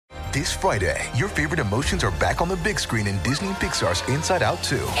This Friday, your favorite emotions are back on the big screen in Disney and Pixar's Inside Out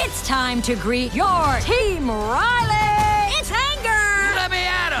 2. It's time to greet your Team Riley! It's anger! Let me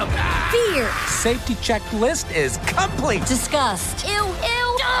at him! Fear! Safety checklist is complete! Disgust! Ew,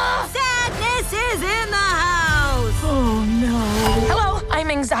 ew! Sadness is in the house! Oh, no. Hello, I'm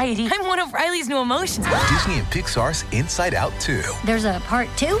anxiety. I'm one of Riley's new emotions. Disney and Pixar's Inside Out 2. There's a part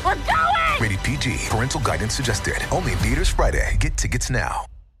 2? We're going! Rated PG. Parental guidance suggested. Only in theaters Friday. Get tickets now.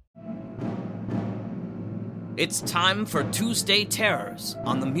 It's time for Tuesday Terrors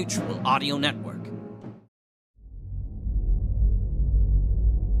on the Mutual Audio Network.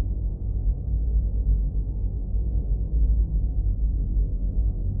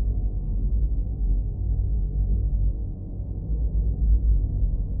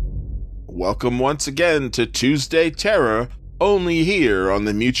 Welcome once again to Tuesday Terror, only here on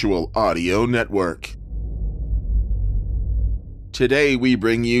the Mutual Audio Network. Today we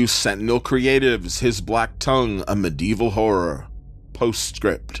bring you Sentinel Creatives' His Black Tongue, a Medieval Horror.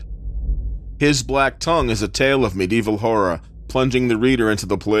 Postscript. His Black Tongue is a tale of medieval horror, plunging the reader into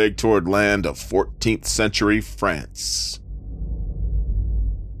the plague-torn land of 14th century France.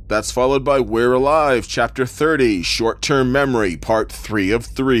 That's followed by We're Alive, Chapter 30, Short-Term Memory, Part 3 of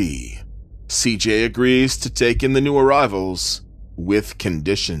 3. CJ agrees to take in the new arrivals, with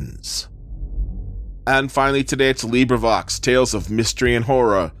conditions. And finally today it's LibriVox, Tales of Mystery and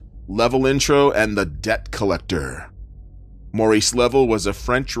Horror, Level Intro and The Debt Collector. Maurice Level was a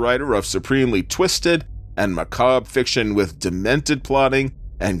French writer of supremely twisted and macabre fiction with demented plotting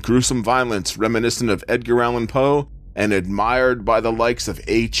and gruesome violence reminiscent of Edgar Allan Poe and admired by the likes of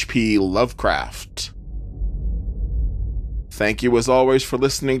H.P. Lovecraft. Thank you as always for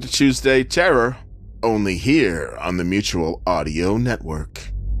listening to Tuesday Terror, only here on the Mutual Audio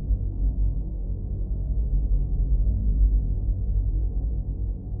Network.